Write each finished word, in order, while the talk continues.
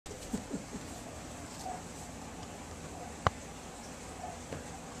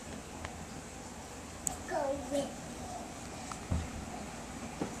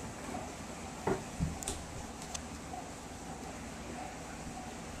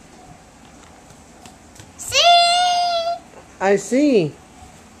I see.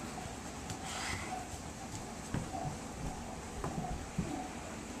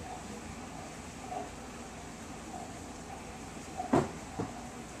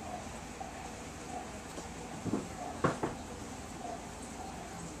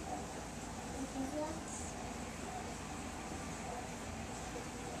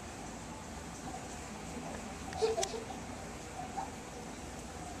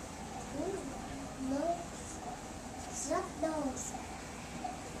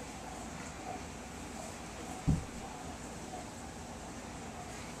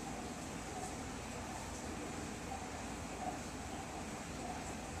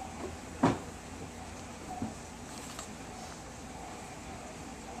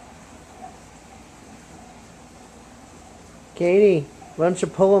 Katie, why don't you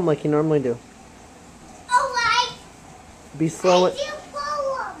pull them like you normally do? Alright. Be slow.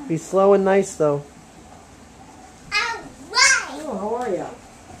 Be slow and nice, though. Alright. Oh, how are you?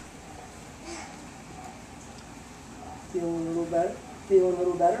 Feeling a little better? Feeling a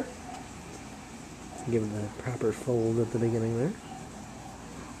little better? Give it the proper fold at the beginning there.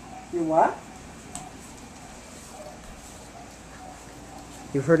 You what?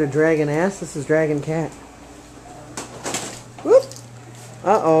 You've heard of dragon ass? This is dragon cat. Whoop!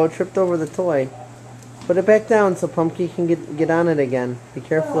 Uh-oh, tripped over the toy. Put it back down so Pumpkin can get on it again. Be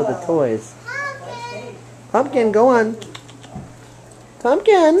careful with the toys. Pumpkin, go on.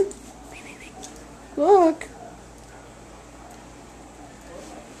 Pumpkin! Look!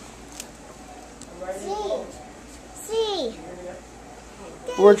 See.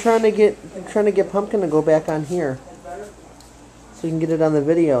 We're trying to get Pumpkin to go back on here. So you can get it on the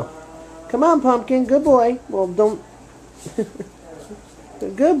video. Come on, Pumpkin, good boy. Well, don't...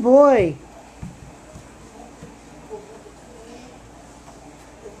 Good boy.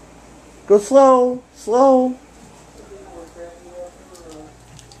 Go slow, slow.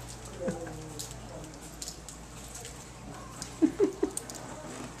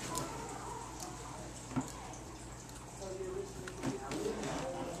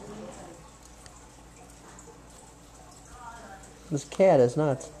 This cat is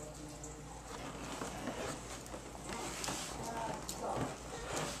nuts.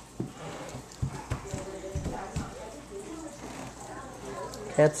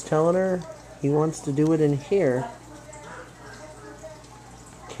 Cat's telling her he wants to do it in here.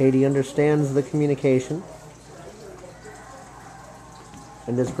 Katie understands the communication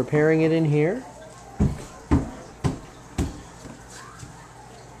and is preparing it in here.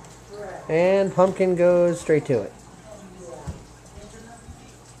 And Pumpkin goes straight to it.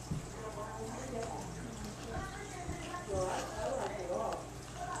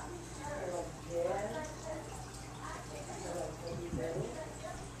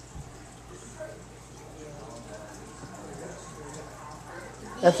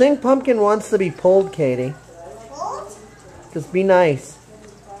 I think Pumpkin wants to be pulled, Katie. Pulled? Just be nice.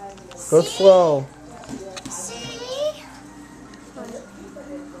 Go slow. See?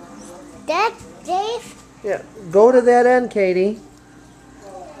 That Dave? Yeah, go to that end, Katie.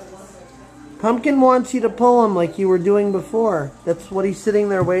 Pumpkin wants you to pull him like you were doing before. That's what he's sitting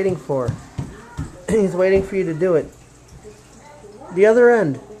there waiting for. He's waiting for you to do it. The other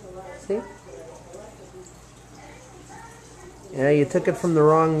end. See? Yeah, you took it from the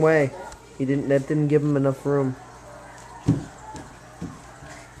wrong way. That didn't give him enough room.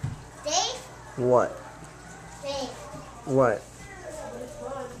 Dave? What? Dave. What?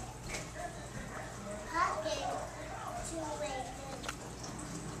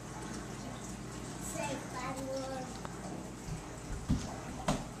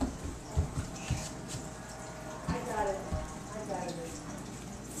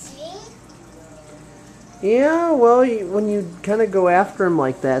 Yeah, well, when you kind of go after him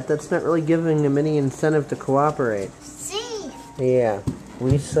like that, that's not really giving him any incentive to cooperate. See? Yeah,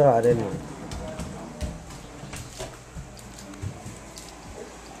 we saw it, didn't we?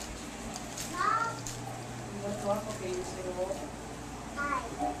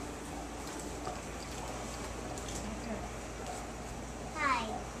 Hi.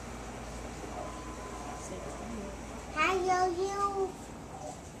 Hi, Yo-Yo.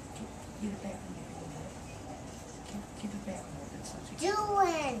 Give it back. Give it back.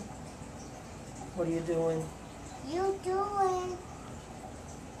 Doing. What are you doing? You doing.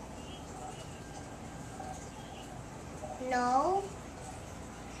 No.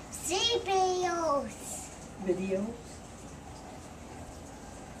 See videos. Videos?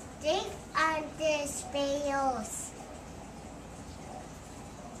 They are these videos.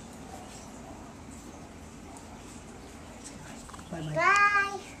 Bye-bye.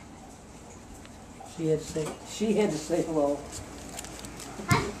 Bye. She had to say hello.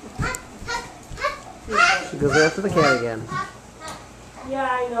 She goes after the cat again. Yeah,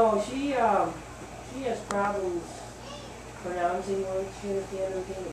 I know. She has problems pronouncing words. She understands everything.